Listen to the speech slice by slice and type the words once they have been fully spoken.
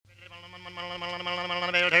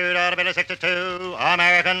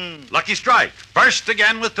American. Lucky Strike, first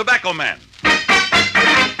again with Tobacco Men.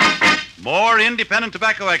 More independent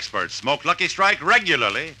tobacco experts smoke Lucky Strike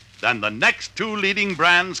regularly than the next two leading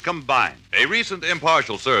brands combined. A recent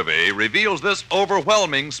impartial survey reveals this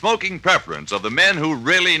overwhelming smoking preference of the men who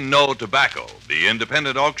really know tobacco, the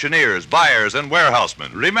independent auctioneers, buyers, and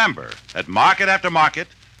warehousemen. Remember, at market after market,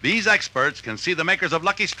 these experts can see the makers of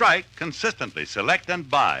Lucky Strike consistently select and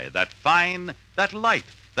buy that fine, that light,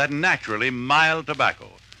 that naturally mild tobacco.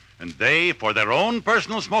 And they, for their own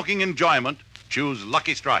personal smoking enjoyment, choose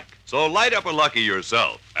Lucky Strike. So light up a Lucky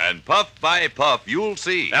yourself, and puff by puff, you'll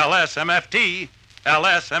see. LSMFT,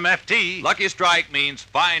 LSMFT. Lucky Strike means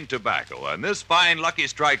fine tobacco, and this fine Lucky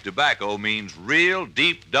Strike tobacco means real,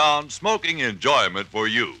 deep-down smoking enjoyment for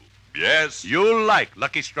you. Yes? You'll like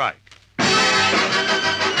Lucky Strike.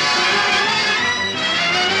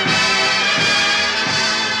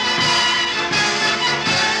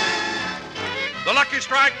 The Lucky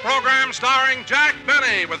Strike program starring Jack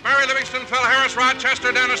Benny with Mary Livingston, Phil Harris,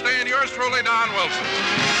 Rochester, Dennis Day, and yours truly, Don Wilson.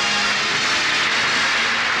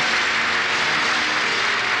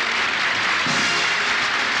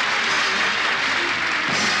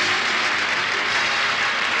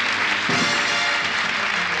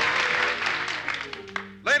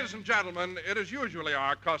 Ladies and gentlemen, it is usually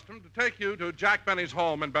our custom to take you to Jack Benny's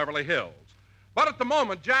home in Beverly Hills. But at the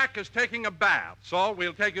moment, Jack is taking a bath, so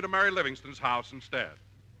we'll take you to Mary Livingston's house instead.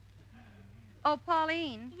 Oh,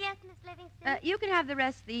 Pauline. Yes, Miss Livingston? You can have the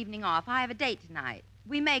rest of the evening off. I have a date tonight.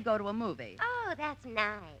 We may go to a movie. Oh, that's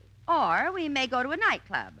nice. Or we may go to a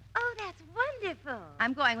nightclub. Oh, that's wonderful.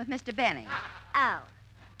 I'm going with Mr. Benny. Oh.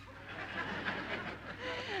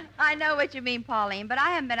 I know what you mean, Pauline, but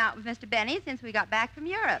I haven't been out with Mr. Benny since we got back from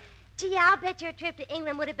Europe. Gee, I'll bet your trip to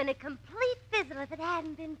England would have been a complete fizzle if it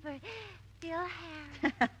hadn't been for Phil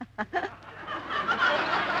Harris.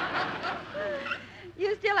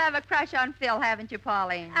 You still have a crush on Phil, haven't you,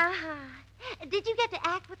 Pauline? Uh-huh. Did you get to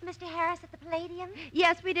act with Mr. Harris at the Palladium?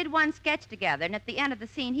 Yes, we did one sketch together, and at the end of the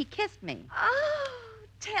scene, he kissed me. Oh,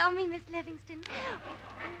 tell me, Miss Livingston,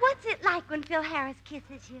 what's it like when Phil Harris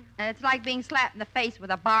kisses you? It's like being slapped in the face with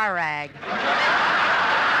a bar rag.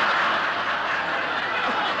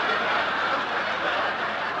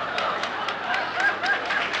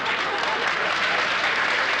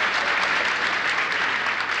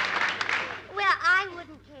 Well, I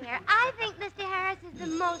wouldn't care. I think Mr. Harris is the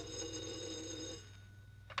most...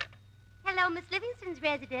 Hello, Miss Livingston's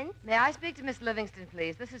residence. May I speak to Miss Livingston,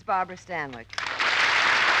 please? This is Barbara Stanwyck.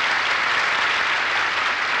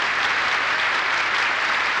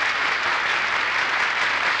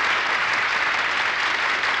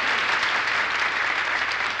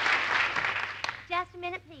 Just a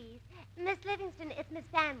minute, please. Miss Livingston, it's Miss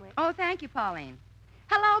Stanwyck. Oh, thank you, Pauline.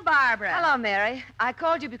 Hello, Barbara. Hello, Mary. I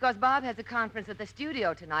called you because Bob has a conference at the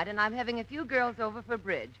studio tonight, and I'm having a few girls over for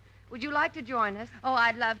bridge. Would you like to join us? Oh,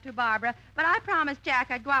 I'd love to, Barbara, but I promised Jack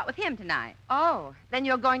I'd go out with him tonight. Oh, then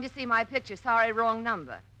you're going to see my picture. Sorry, wrong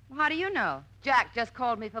number. Well, how do you know? Jack just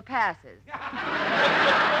called me for passes.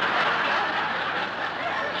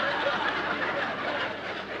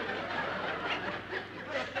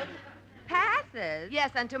 Passes?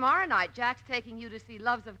 Yes, and tomorrow night, Jack's taking you to see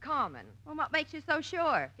Loves of Carmen. Well, what makes you so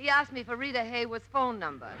sure? He asked me for Rita Hayworth's phone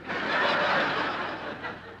number.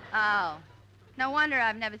 Oh. No wonder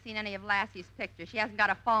I've never seen any of Lassie's pictures. She hasn't got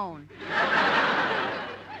a phone.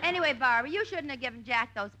 Anyway, Barbara, you shouldn't have given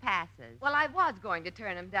Jack those passes. Well, I was going to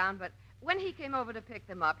turn him down, but when he came over to pick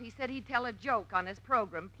them up, he said he'd tell a joke on his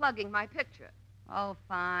program, plugging my picture. Oh,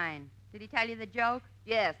 fine. Did he tell you the joke?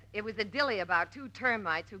 Yes, it was a dilly about two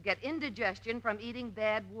termites who get indigestion from eating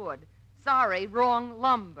bad wood. Sorry, wrong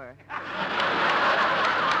lumber.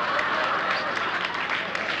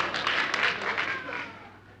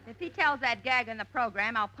 If he tells that gag in the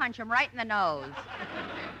program, I'll punch him right in the nose.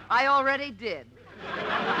 I already did.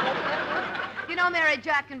 You know, Mary,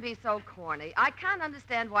 Jack can be so corny. I can't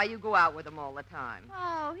understand why you go out with him all the time.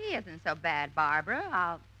 Oh, he isn't so bad, Barbara.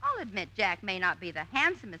 I'll admit Jack may not be the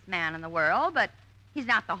handsomest man in the world, but he's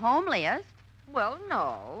not the homeliest. Well,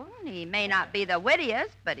 no. He may not be the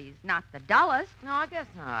wittiest, but he's not the dullest. No, I guess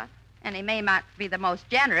not. And he may not be the most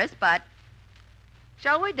generous, but...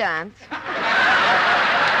 Shall we dance?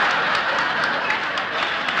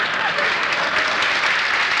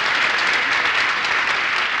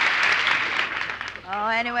 Oh,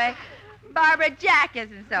 anyway, Barbara, Jack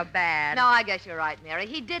isn't so bad. No, I guess you're right, Mary.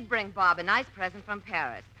 He did bring Bob a nice present from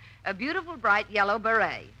Paris. A beautiful, bright yellow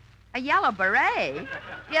beret. A yellow beret?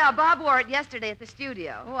 Yeah, Bob wore it yesterday at the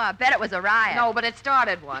studio. Oh, I bet it was a riot. No, but it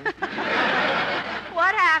started one.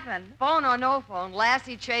 What happened? Phone or no phone,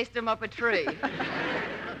 Lassie chased him up a tree.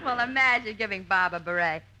 Well, imagine giving Bob a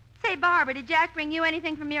beret. Say, Barbara, did Jack bring you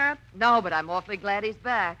anything from Europe? No, but I'm awfully glad he's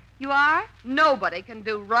back. You are? Nobody can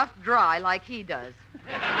do rough dry like he does.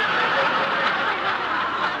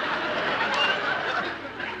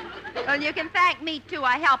 Well, you can thank me, too.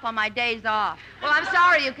 I help on my days off. Well, I'm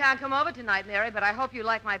sorry you can't come over tonight, Mary, but I hope you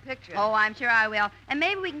like my picture. Oh, I'm sure I will. And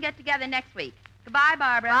maybe we can get together next week. Goodbye,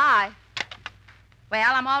 Barbara. Bye.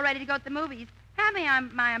 Well, I'm all ready to go to the movies. Hand me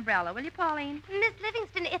my umbrella, will you, Pauline? Miss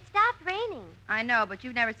Livingston, it stopped raining. I know, but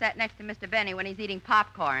you've never sat next to Mr. Benny when he's eating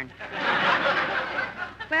popcorn.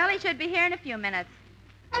 Well, he should be here in a few minutes.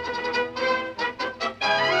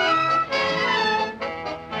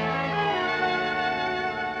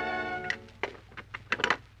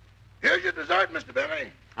 Here's your dessert, Mr. Benny.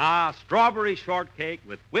 Strawberry shortcake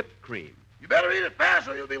with whipped cream. You better eat it fast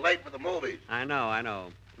or you'll be late for the movies. I know.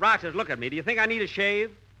 Rochester, look at me. Do you think I need a shave?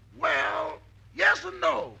 Well, yes and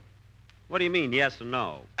no. What do you mean, yes and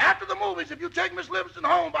no? After the movies, if you take Miss Livingston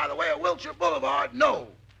home by the way of Wilshire Boulevard, no.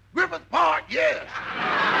 Griffith Park, yes.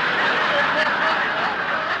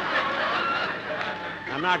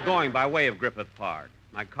 I'm not going by way of Griffith Park.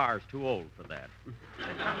 My car's too old for that.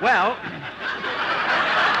 Well,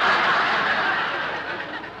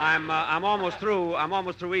 I'm almost through. I'm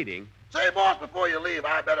almost through eating. Say, boss, before you leave,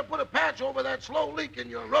 I better put a patch over that slow leak in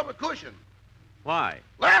your rubber cushion. Why?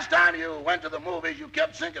 Last time you went to the movies, you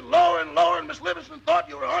kept sinking lower and lower, and Miss Livingston thought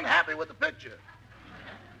you were unhappy with the picture.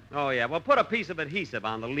 Oh, yeah. Well, put a piece of adhesive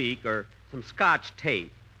on the leak or some Scotch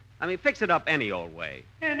tape. I mean, fix it up any old way.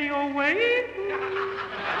 Any old way?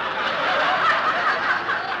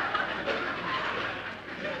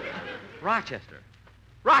 Rochester,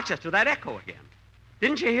 that echo again.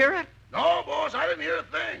 Didn't you hear it? No, boss, I didn't hear a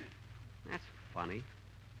thing. That's funny.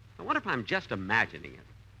 I wonder if I'm just imagining it.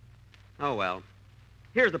 Oh, well.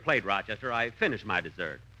 Here's the plate, Rochester. I finished my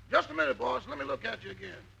dessert. Just a minute, boss. Let me look at you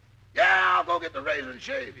again. Yeah, I'll go get the razor and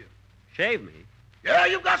shave you. Shave me? Yeah,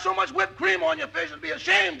 you've got so much whipped cream on your face, it'd be a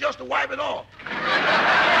shame just to wipe it off.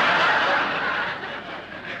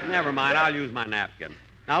 Never mind. I'll use my napkin.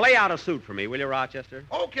 Now, lay out a suit for me, will you, Rochester?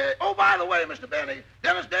 Okay. Oh, by the way, Mr. Benny,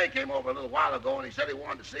 Dennis Day came over a little while ago, and he said he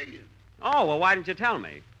wanted to see you. Oh, well, why didn't you tell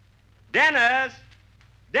me? Dennis!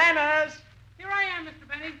 Dennis! Here I am, Mr.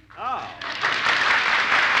 Benny. Oh.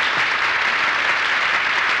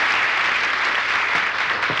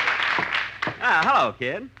 Hello,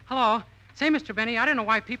 kid. Hello. Say, Mr. Benny, I don't know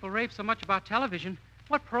why people rave so much about television.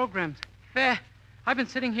 What programs? I've been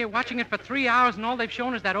sitting here watching it for 3 hours, and all they've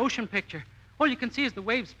shown is that ocean picture. All you can see is the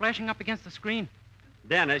waves splashing up against the screen.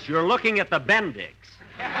 Dennis, you're looking at the Bendix.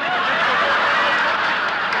 The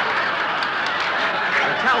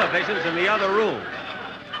television's in the other room.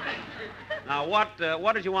 Now, what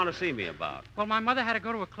did you want to see me about? Well, my mother had to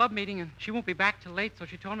go to a club meeting, and she won't be back till late, so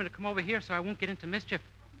she told me to come over here so I won't get into mischief.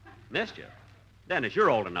 Mischief? Dennis, you're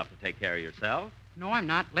old enough to take care of yourself. No, I'm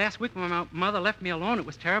not. Last week when my mother left me alone, it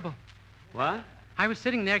was terrible. What? I was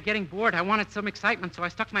sitting there getting bored. I wanted some excitement, so I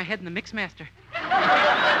stuck my head in the Mixmaster.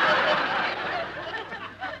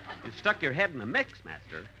 You stuck your head in the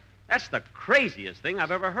Mixmaster? That's the craziest thing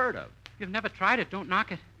I've ever heard of. If you've never tried it, don't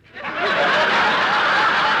knock it.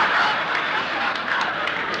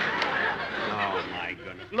 Oh, my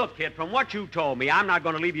goodness. Look, kid, from what you told me, I'm not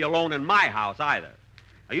going to leave you alone in my house either.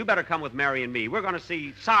 Now, you better come with Mary and me. We're going to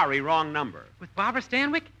see Sorry, Wrong Number. With Barbara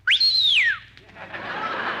Stanwyck?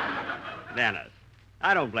 Dennis,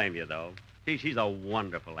 I don't blame you, though. Gee, she's a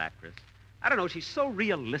wonderful actress. I don't know, she's so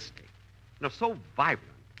realistic. You know, so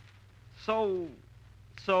vibrant. So...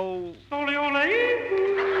 Ole, ole.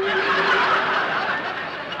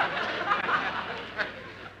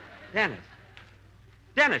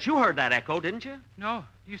 Dennis, you heard that echo, didn't you? No.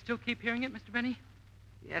 Do you still keep hearing it, Mr. Benny?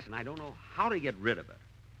 Yes, and I don't know how to get rid of it.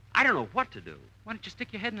 I don't know what to do. Why don't you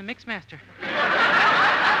stick your head in the Mixmaster?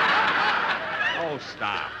 Oh,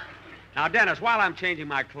 stop. Now, Dennis, while I'm changing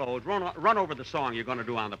my clothes, run over the song you're going to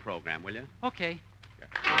do on the program, will you? Okay.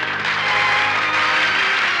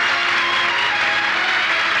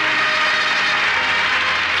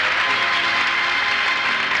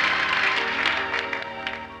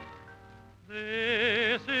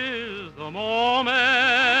 This is the moment.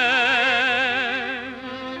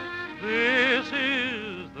 This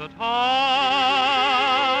is the time.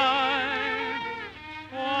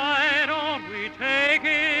 Why don't we take it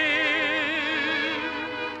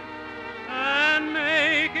and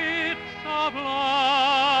make it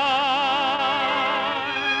sublime?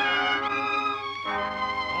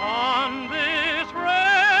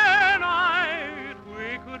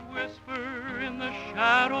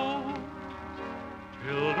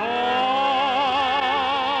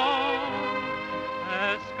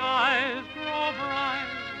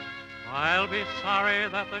 be sorry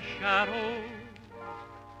that the shadows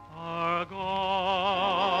are gone.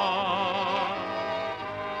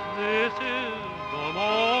 This is the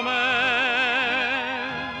moment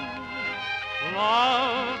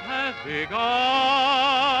love has begun.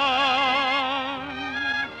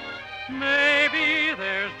 Maybe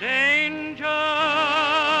there's danger,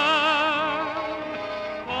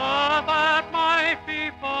 but that might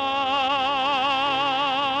be fun.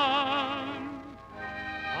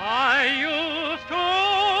 I used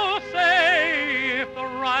to say if the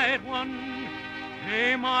right one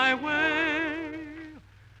came my way,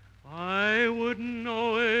 I would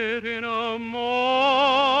know it in a moment.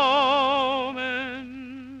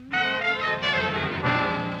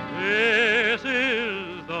 This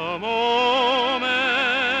is the moment.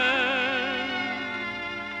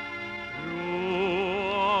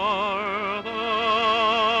 You are the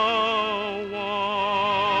one.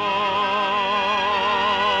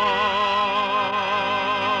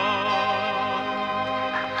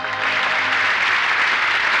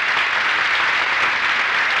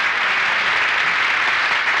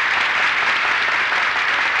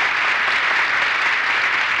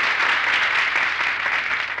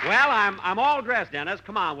 Well, I'm all dressed, Dennis.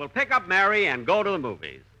 Come on, we'll pick up Mary and go to the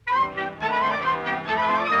movies.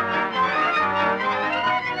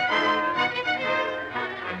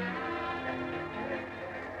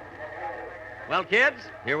 Well, kids,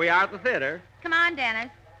 here we are at the theater. Come on, Dennis.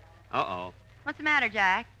 Uh-oh. What's the matter,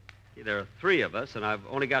 Jack? See, there are 3 of us, and I've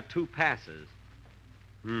only got 2 passes.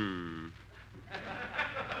 Now,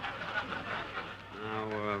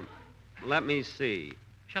 let me see.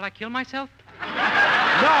 Shall I kill myself?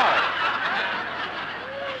 No!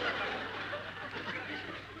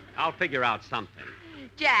 I'll figure out something.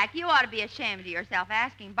 Jack, you ought to be ashamed of yourself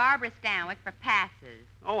asking Barbara Stanwyck for passes.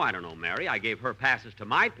 Oh, I don't know, Mary. I gave her passes to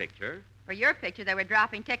my picture. For your picture, they were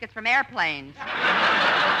dropping tickets from airplanes.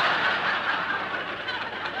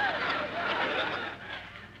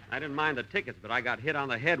 I didn't mind the tickets, but I got hit on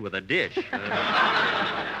the head with a dish. Oh,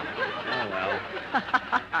 well.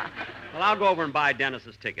 Well, I'll go over and buy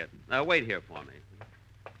Dennis's ticket. Wait here for me.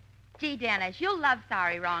 Gee, Dennis, you'll love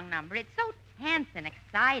Sorry Wrong Number. It's so tense and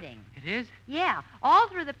exciting. It is? Yeah. All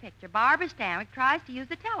through the picture, Barbara Stanwyck tries to use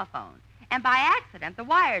the telephone. And by accident, the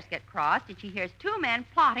wires get crossed, and she hears 2 men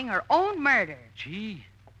plotting her own murder. Gee.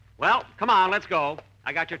 Well, come on, let's go.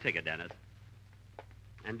 I got your ticket, Dennis.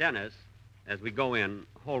 And Dennis, as we go in,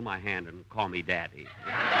 hold my hand and call me Daddy.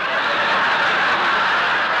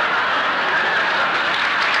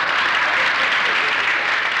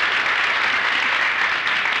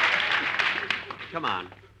 Come on.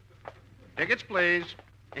 Tickets, please.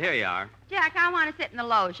 Here you are. Jack, I want to sit in the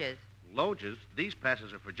loges. Loges? These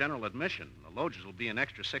passes are for general admission. The loges will be an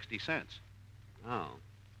extra 60 cents. Oh.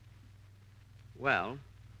 Well,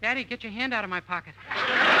 Daddy, get your hand out of my pocket.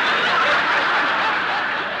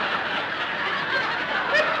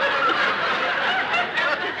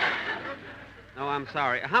 oh, I'm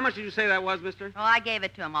sorry. How much did you say that was, mister? Well, I gave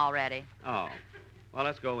it to him already. Oh. Well,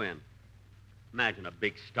 let's go in. Imagine a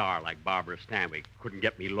big star like Barbara Stanwyck couldn't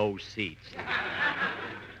get me low seats.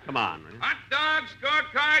 Come on. Hot dogs,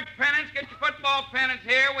 scorecards, pennants. Get your football pennants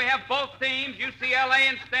here. We have both teams, UCLA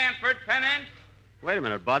and Stanford pennants. Wait a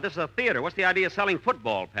minute, Bud. This is a theater. What's the idea of selling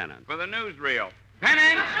football pennants? For the newsreel.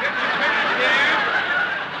 Pennants. Get your pennants here.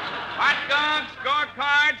 Hot dogs,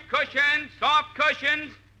 scorecards, cushions, soft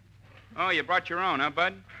cushions. Oh, you brought your own, huh,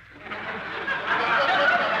 Bud?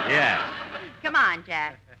 Yes. Come on,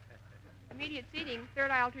 Jack. Immediate seating, 3rd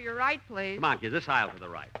aisle to your right, please. Come on, kids. This aisle to the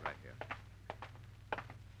right here.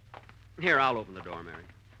 Here, I'll open the door, Mary.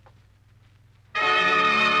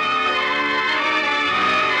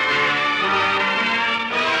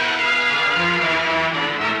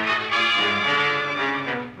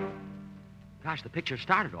 Gosh, the picture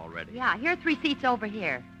started already. Yeah, here are 3 seats over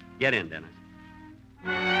here. Get in, Dennis.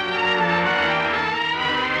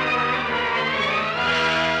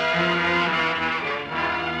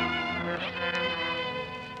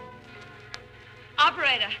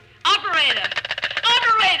 Operator! Operator!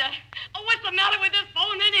 Operator! Oh, what's the matter with this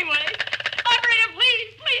phone anyway? Operator,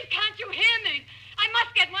 please, can't you hear me? I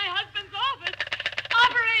must get my husband's office.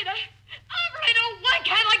 Operator! Operator, why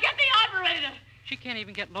can't I get the operator? She can't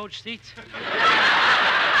even get loge seats.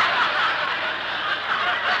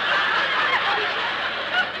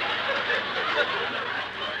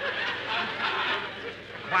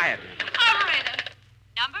 Quiet. Operator!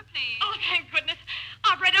 Number, please. Oh, thank goodness.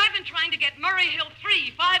 Operator, I've been trying to get Murray Hill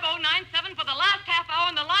 35097 for the last half hour,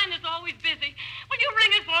 and the line is always busy. Will you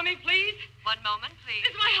ring it for me, please? One moment, please.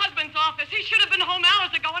 It's my husband's office. He should have been home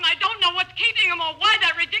hours ago, and I don't know what's keeping him or why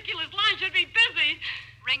that ridiculous line should be busy.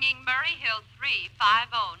 Ringing Murray Hill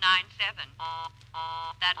 35097.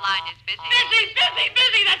 That line is busy.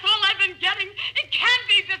 Busy. That's all I've been getting. It can't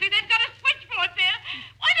be busy. They've got a switchboard there.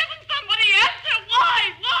 Why doesn't somebody answer?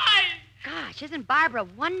 Why? Gosh, isn't Barbara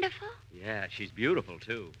wonderful? Yeah, she's beautiful,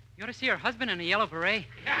 too. You ought to see her husband in a yellow beret.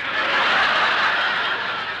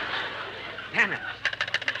 Damn it.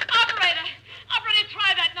 Operator,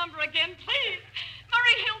 try that number again, please.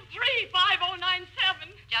 Murray Hill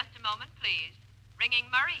 35097. Just a moment, please. Ringing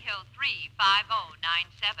Murray Hill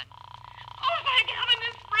 35097. Oh, thank heaven,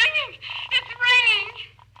 it's ringing. It's ringing.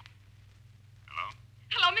 Hello?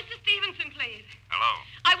 Hello, Mr. Stevenson, please. Hello?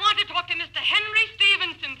 I want to talk to Mr. Henry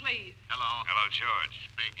Stevenson, please. Hello? Hello, George.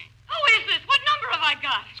 Speaking. Who is this? What number have I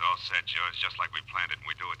got? It's all set, George, just like we planned it, and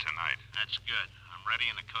we do it tonight. That's good. I'm ready,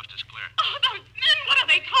 and the coast is clear. Oh, those men, what are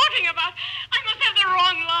they talking about? I must have the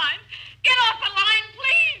wrong line. Get off the line,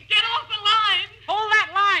 please. Get off the line. Hold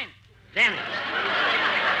that line. Damn it.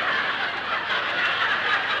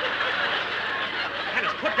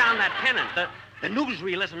 Dennis, put down that pennant. The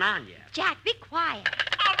newsreel isn't on yet. Jack, be quiet.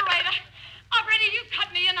 Operator, you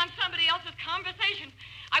cut me in on somebody else's conversation.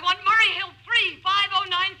 I want Murray Hill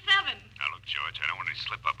 35097. Now, look, George, I don't want any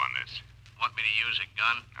slip-up on this. Want me to use a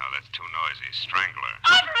gun? No, that's too noisy. Strangler.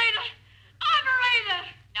 Operator!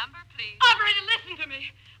 Number, please. Operator, listen to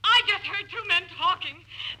me. I just heard two men talking.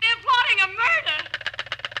 They're plotting a murder.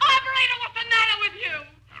 Operator, what's the matter with you?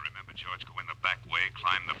 Now, remember, George, go in the back way,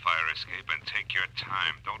 climb the fire escape, and take your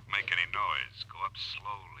time. Don't make any noise. Go up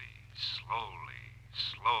slowly.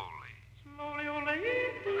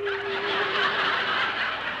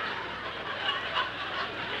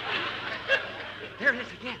 There it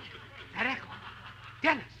is again. That echo.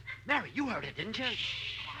 Dennis, Mary, you heard it, didn't you?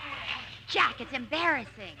 Jack, it's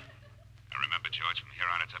embarrassing. Now, remember, George, from here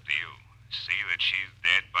on, it's up to you. See that she's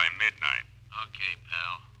dead by midnight. Okay,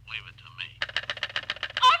 pal. Leave it to me.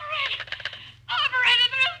 Operator,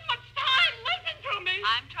 there isn't much time. Listen to me.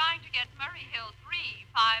 I'm trying to get Murray Hill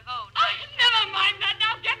 35097. Oh, never mind that.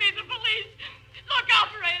 Now get me the police. Look,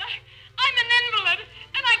 operator, I'm an invalid,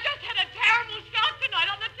 and I just had a terrible shock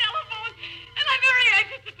tonight on the telephone, and I'm very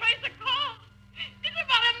anxious to trace a call. It's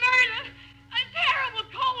about a murder, a terrible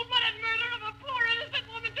cold-blooded murder of a poor innocent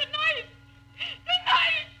woman tonight.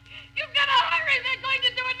 You've got to hurry. They're going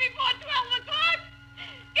to do it before 12 o'clock.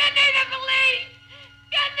 Get me the police.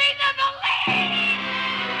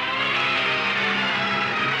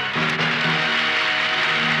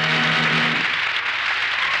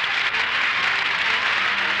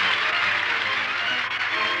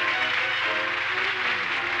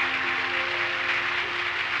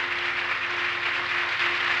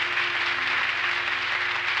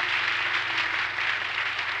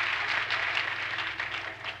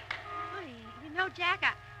 Jack,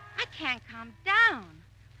 I can't calm down.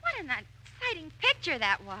 What an exciting picture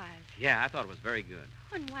that was. Yeah, I thought it was very good.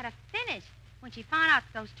 And what a finish. When she found out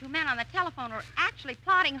those two men on the telephone were actually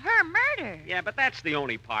plotting her murder. Yeah, but that's the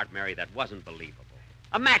only part, Mary, that wasn't believable.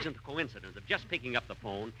 Imagine the coincidence of just picking up the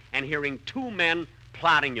phone and hearing two men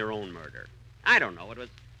plotting your own murder. I don't know.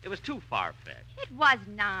 It was too far-fetched. It was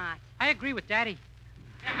not. I agree with Daddy.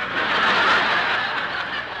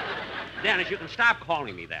 Dennis, you can stop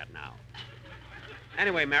calling me that now.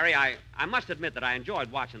 Anyway, Mary, I must admit that I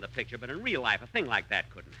enjoyed watching the picture, but in real life, a thing like that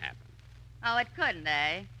couldn't happen. Oh, it couldn't,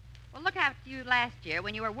 eh? Well, look after you last year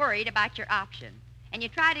when you were worried about your option. And you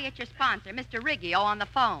tried to get your sponsor, Mr. Riggio, on the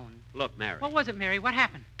phone. Look, Mary. What was it, Mary? What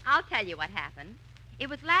happened? I'll tell you what happened. It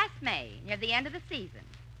was last May, near the end of the season.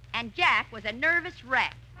 And Jack was a nervous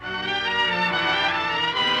wreck.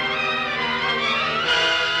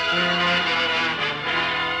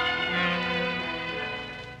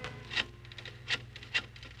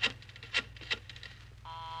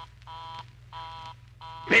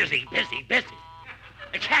 Busy.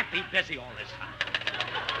 It can't be busy all this time.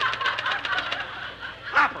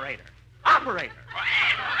 Operator. Quiet,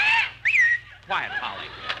 Polly.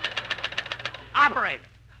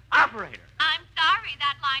 Operator. I'm sorry,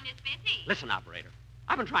 that line is busy. Listen, operator.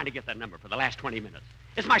 I've been trying to get that number for the last 20 minutes.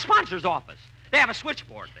 It's my sponsor's office. They have a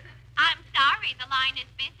switchboard there. I'm sorry, the line is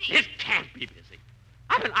busy. It can't be busy.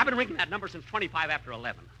 I've been ringing that number since 25 after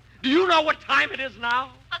 11. Do you know what time it is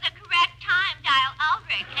now? For the correct time, dial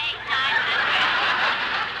Ulrich 8900.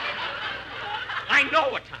 I know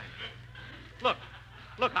what time it is.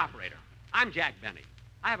 Look, operator. I'm Jack Benny.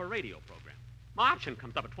 I have a radio program. My option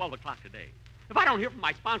comes up at 12 o'clock today. If I don't hear from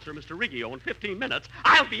my sponsor, Mr. Riggio, in 15 minutes,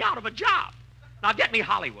 I'll be out of a job. Now get me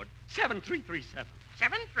Hollywood, 7337.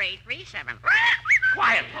 7337.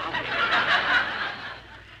 Quiet, Polly.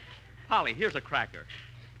 Polly, here's a cracker.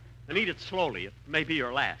 And eat it slowly. It may be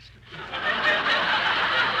your last.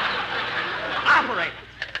 Operator.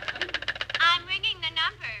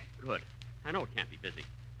 I know it can't be busy.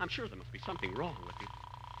 I'm sure there must be something wrong with you.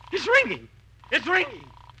 It's ringing. It's ringing.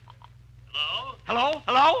 Hello? Hello?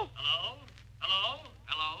 Hello? Hello? Hello?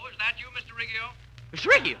 Hello? Is that you, Mr. Riggio?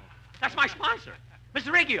 Mr. Riggio. That's my sponsor.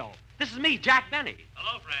 Mr. Riggio. This is me, Jack Benny.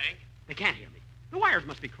 Hello, Frank. They can't hear me. The wires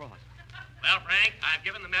must be crossed. Well, Frank, I've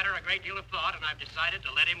given the matter a great deal of thought, and I've decided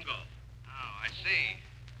to let him go. Oh, I see.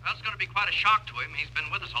 Well, it's going to be quite a shock to him. He's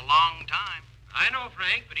been with us a long time. I know,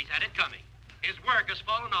 Frank, but he's had it coming. His work has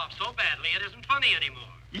fallen off so badly it isn't funny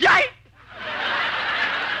anymore. Yike!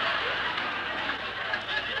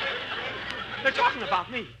 They're talking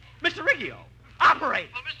about me. Mr. Riggio.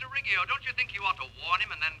 Operator. Well, Mr. Riggio, don't you think you ought to warn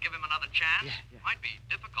him and then give him another chance? Yeah. Might be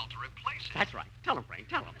difficult to replace him. That's right. Tell him, Frank.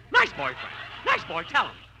 Tell him. Nice boy, Frank. Nice boy.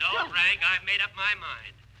 Tell him. No, Frank, I've made up my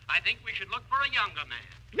mind. I think we should look for a younger man.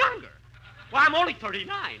 Younger? Well, I'm only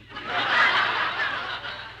 39.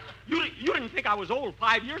 You didn't think I was old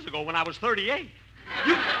 5 years ago when I was 38.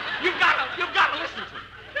 You've got to listen to me.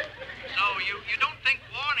 So you don't think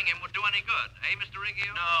warning him would do any good, eh, Mr.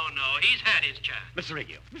 Riggio? No, he's had his chance. Mr.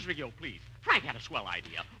 Riggio, please. Frank had a swell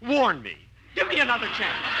idea. Warn me. Give me another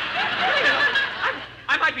chance.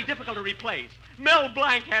 I might be difficult to replace. Mel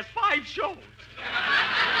Blanc has 5 shows.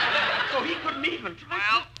 So he couldn't even try.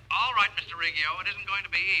 Well, all right, Mr. Riggio. It isn't going to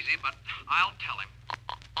be easy, but I'll tell him.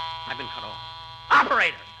 I've been cut off.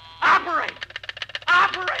 Operator! Operator!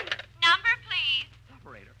 Operator! Number, please.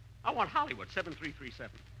 Operator, I want Hollywood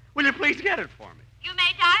 7337. Will you please get it for me? You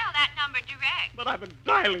may dial that number direct. But I've been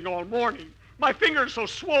dialing all morning. My finger's so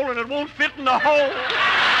swollen it won't fit in the hole.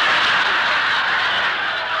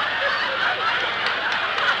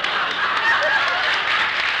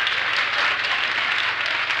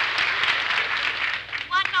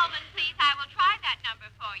 One moment, please. I will try that number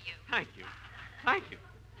for you. Thank you. Thank you.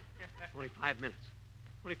 Only 5 minutes.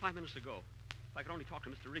 Only 5 minutes to go. If I could only talk to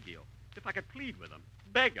Mr. Riggio. If I could plead with him.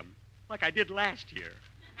 Beg him. Like I did last year.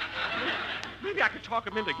 Maybe I could talk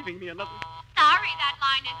him into giving me another... Sorry, that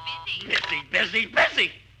line is busy.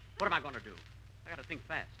 Busy. What am I going to do? I got to think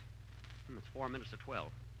fast. It's 4 minutes to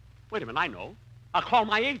 12. Wait a minute, I know. I'll call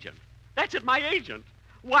my agent. That's it, my agent.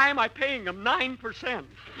 Why am I paying him 9%?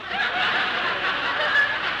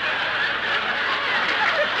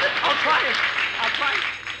 I'll try it.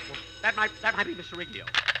 Well, that might be Mr. Riggio.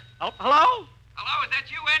 Oh, hello? Hello, is that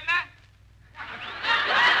you, Edna?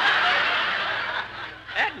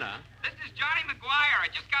 Edna? This is Johnny McGuire. I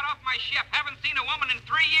just got off my ship. Haven't seen a woman in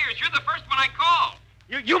 3 years. You're the first one I called.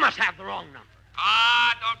 You must have the wrong number.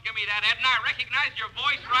 Ah, don't give me that, Edna. I recognized your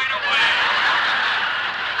voice right away.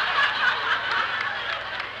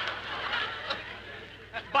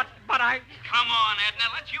 But I... Come on,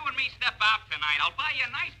 Edna. Let's you and me step out tonight. I'll buy you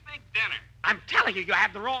a nice big dinner. I'm telling you, you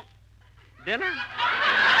have the wrong... Dinner?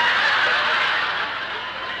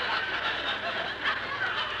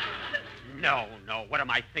 No. What am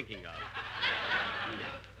I thinking of? No.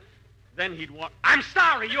 Then he'd want... I'm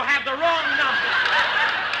sorry, you have the wrong number.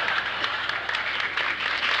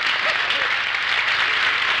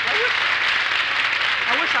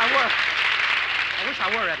 I wish I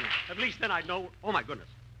were, Edna. At least then I'd know... Oh, my goodness.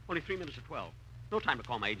 Only 3 minutes to 12. No time to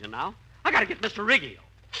call my agent now. I gotta get Mr. Riggio.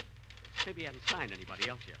 Maybe he hasn't signed anybody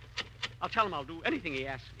else yet. I'll tell him I'll do anything he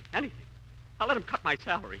asks me. Anything. I'll let him cut my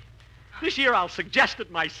salary. This year I'll suggest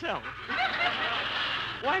it myself.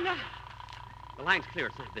 Why not? The line's clear.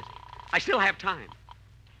 It's not busy. I still have time.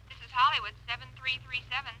 This is Hollywood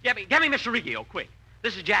 7337. Get me Mr. Riggio, quick.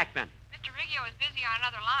 This is Jack Benny. Mr. Riggio is busy on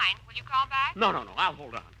another line. Will you call back? No. I'll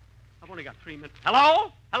hold on. I've only got 3 minutes.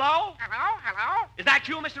 Hello? Hello? Is that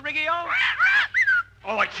you, Mr. Riggio?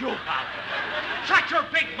 Oh, it's you, pal. Shut your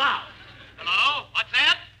big mouth. Hello? What's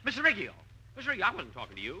that? Mr. Riggio, I wasn't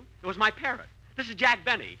talking to you. It was my parrot. This is Jack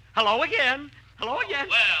Benny. Hello again. Well,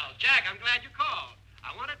 Jack, I'm glad you called.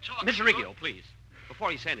 I want to talk Mr. to Riggio, please.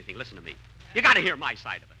 Before you say anything, listen to me. You got to hear my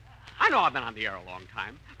side of it. I know I've been on the air a long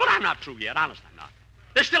time, but I'm not through yet. Honest, I'm not.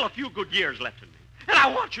 There's still a few good years left in me, and I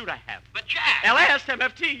want you to have them. But, Jack...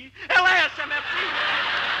 LSMFT! LSMFT!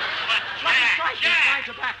 But, Lucky Jack, Strike Jack! is fine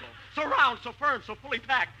tobacco. So round, so firm, so fully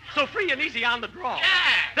packed, so free and easy on the draw.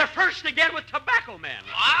 Jack! They're first again with Tobacco Man.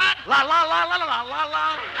 What? La la la la la la la la.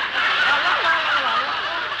 La la la la la la.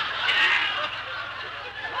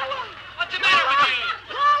 What's the matter with you?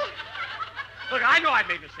 Look, I know I've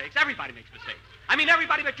made mistakes. Everybody makes mistakes. I mean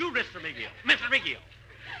everybody but you, Mr. Riggio.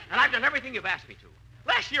 And I've done everything you've asked me to.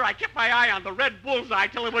 Last year I kept my eye on the red bullseye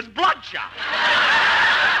till it was bloodshot.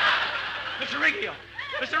 Mr. Riggio,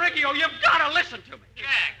 you've got to listen to me.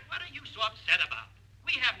 Jack, what are you so upset about?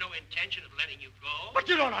 We have no intention of letting you go. But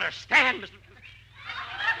you don't understand, Mr.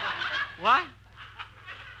 What?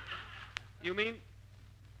 You mean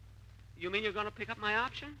you're going to pick up my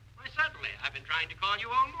option? Why, certainly. I've been trying to call you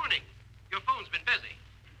all morning. Your phone's been busy.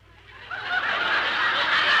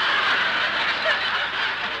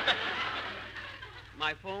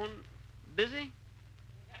 My phone busy?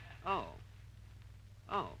 Oh.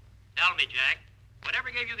 Oh. Tell me, Jack, whatever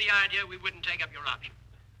gave you the idea we wouldn't take up your option?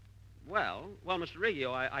 Well, Mr.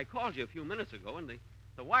 Riggio, I called you a few minutes ago, and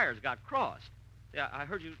the wires got crossed. Yeah, I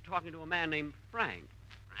heard you talking to a man named Frank.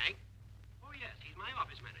 Frank? Oh, yes, he's my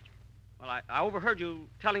office manager. Well, I overheard you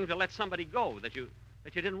telling him to let somebody go, that you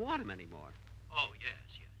didn't want him anymore. Oh, yes.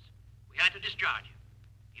 We had to discharge him.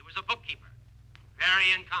 He was a bookkeeper.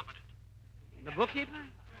 Very incompetent. The bookkeeper?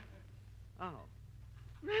 Oh.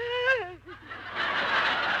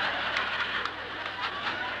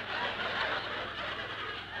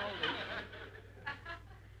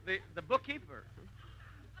 The bookkeeper?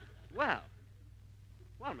 Well,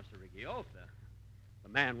 Mr. Riggio, if the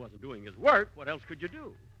man wasn't doing his work, what else could you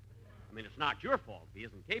do? I mean, it's not your fault if he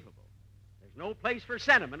isn't capable. There's no place for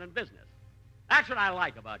sentiment in business. That's what I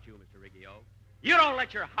like about you, Mr. Riggio. You don't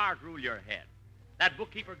let your heart rule your head. That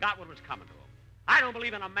bookkeeper got what was coming to him. I don't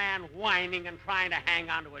believe in a man whining and trying to hang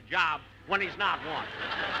on to a job when he's not wanted.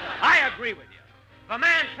 I agree with you. If a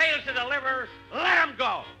man fails to deliver, let him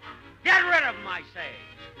go. Get rid of him, I say.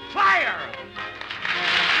 Fire him.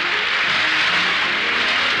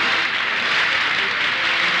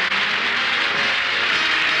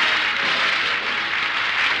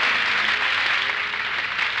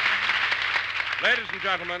 Ladies and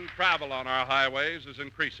gentlemen, travel on our highways is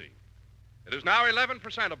increasing. It is now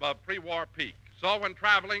 11% above pre-war peak. So when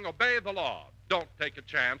traveling, obey the law. Don't take a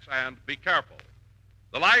chance and be careful.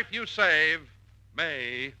 The life you save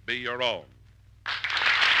may be your own.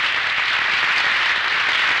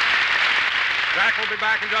 Jack will be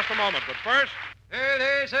back in just a moment, but first... It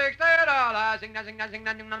is $60.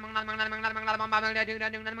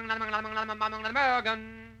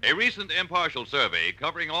 A recent impartial survey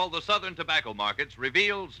covering all the southern tobacco markets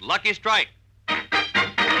reveals Lucky Strike.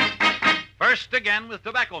 First again with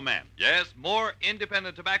Tobacco Men. Yes, more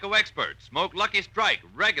independent tobacco experts smoke Lucky Strike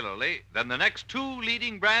regularly than the next two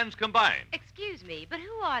leading brands combined. Excuse me, but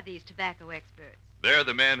who are these tobacco experts? They're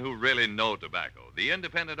the men who really know tobacco, the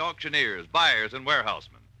independent auctioneers, buyers, and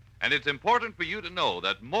warehousemen. And it's important for you to know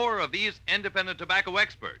that more of these independent tobacco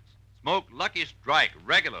experts smoke Lucky Strike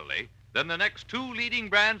regularly than the next two leading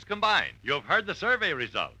brands combined. You've heard the survey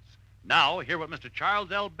results. Now, hear what Mr.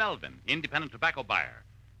 Charles L. Belvin, independent tobacco buyer,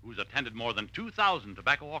 who's attended more than 2,000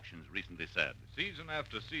 tobacco auctions, recently said. Season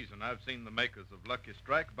after season, I've seen the makers of Lucky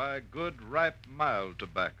Strike buy good, ripe, mild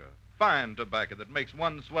tobacco. Fine tobacco that makes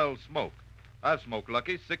one swell smoke. I've smoked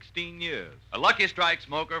Lucky 16 years. A Lucky Strike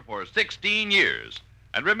smoker for 16 years.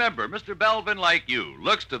 And remember, Mr. Belvin, like you,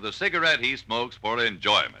 looks to the cigarette he smokes for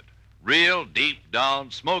enjoyment. Real,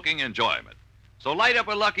 deep-down smoking enjoyment. So light up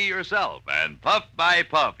a Lucky yourself, and puff by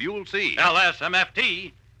puff, you'll see.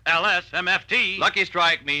 LSMFT. LSMFT. Lucky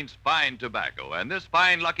Strike means fine tobacco, and this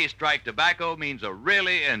fine Lucky Strike tobacco means a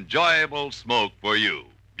really enjoyable smoke for you.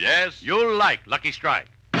 Yes? You'll like Lucky Strike.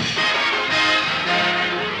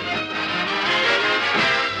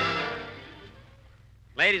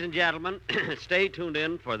 Ladies and gentlemen, stay tuned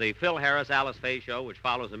in for the Phil Harris Alice Faye show, which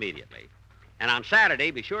follows immediately. And on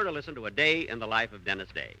Saturday, be sure to listen to A Day in the Life of Dennis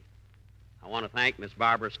Day. I want to thank Miss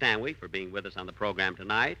Barbara Stanwyck for being with us on the program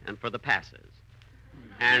tonight and for the passes.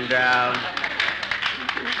 And,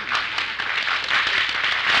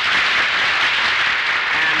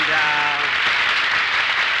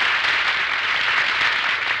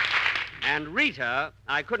 and Rita,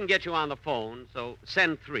 I couldn't get you on the phone, so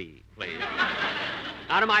send 3, please.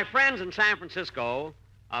 Now, to my friends in San Francisco,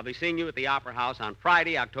 I'll be seeing you at the Opera House on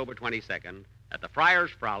Friday, October 22nd, at the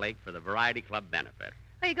Friars Frolic for the Variety Club benefit.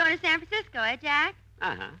 Oh, you're going to San Francisco, eh, Jack?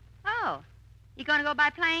 Uh-huh. Oh. You going to go by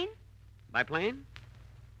plane? By plane?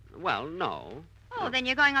 Well, no. Oh, then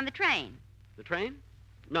you're going on the train. The train?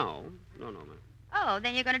 No, ma'am. Oh,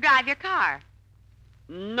 then you're going to drive your car.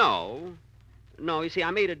 No, you see,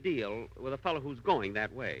 I made a deal with a fellow who's going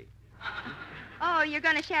that way. Oh, you're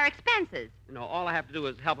going to share expenses. All I have to do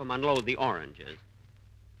is help him unload the oranges.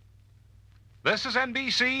 This is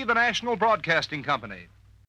NBC, the national broadcasting company.